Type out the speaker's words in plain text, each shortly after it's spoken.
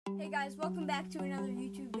Hey guys, welcome back to another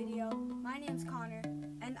YouTube video. My name's Connor,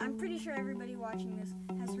 and I'm pretty sure everybody watching this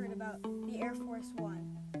has heard about the Air Force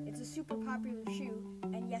One. It's a super popular shoe,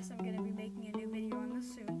 and yes, I'm going to be making a new video on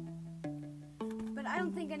this soon. But I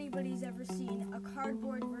don't think anybody's ever seen a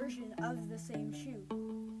cardboard version of the same shoe.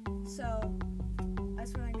 So,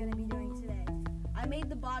 that's what I'm going to be doing today. I made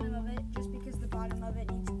the bottom of it just because the bottom of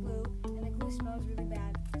it needs glue, and the glue smells really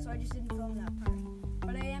bad, so I just didn't film that part.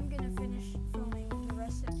 But I am going to finish filming the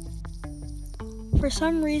rest of it. For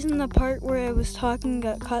some reason, the part where I was talking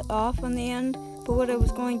got cut off on the end, but what I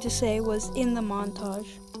was going to say was in the montage.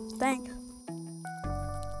 Thanks.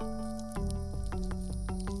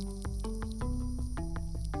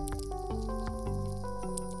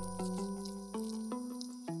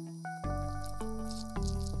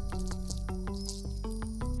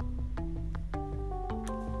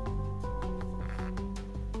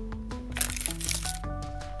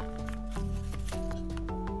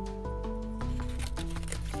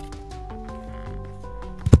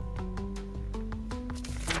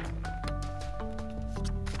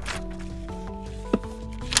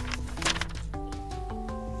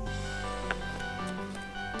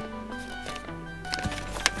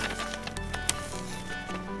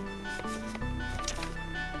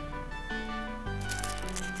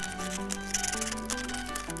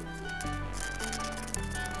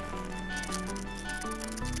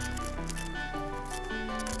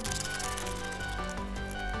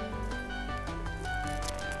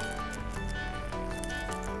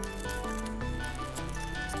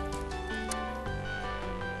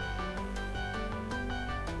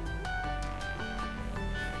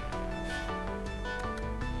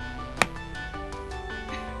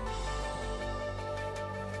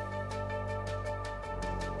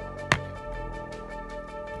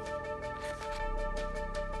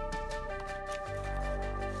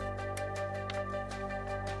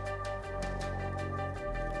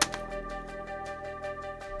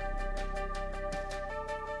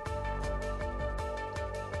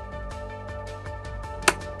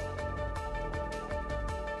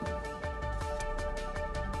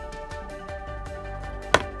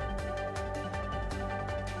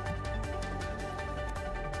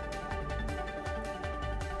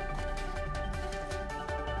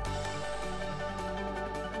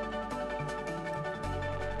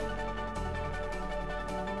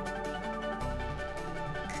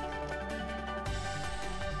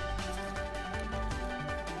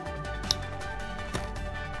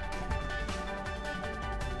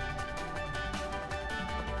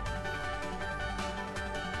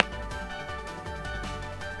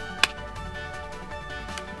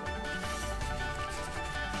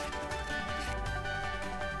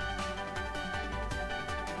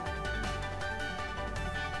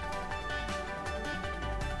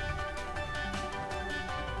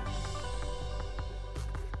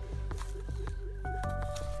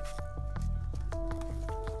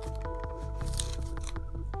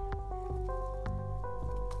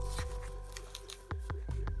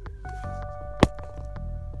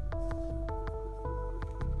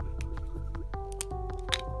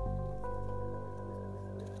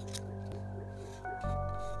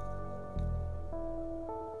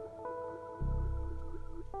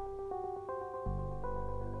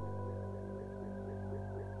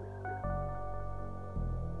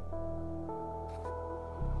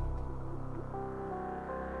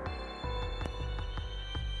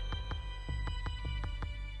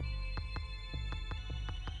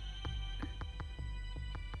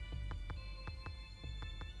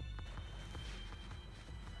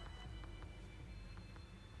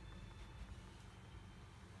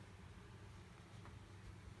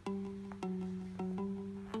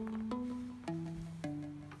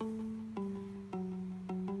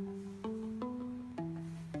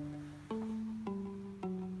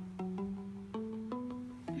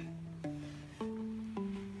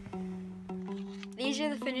 These are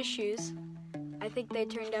the finished shoes. I think they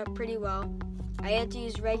turned out pretty well. I had to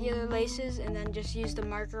use regular laces and then just use the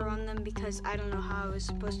marker on them because I don't know how I was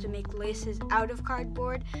supposed to make laces out of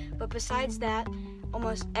cardboard. But besides that,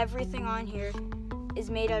 almost everything on here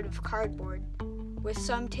is made out of cardboard with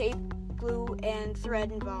some tape, glue, and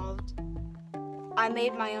thread involved. I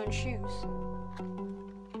made my own shoes,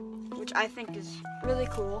 which I think is really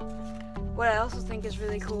cool. What I also think is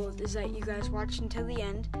really cool is that you guys watched until the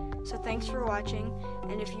end. So thanks for watching,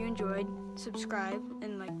 and if you enjoyed, subscribe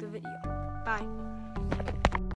and like the video. Bye.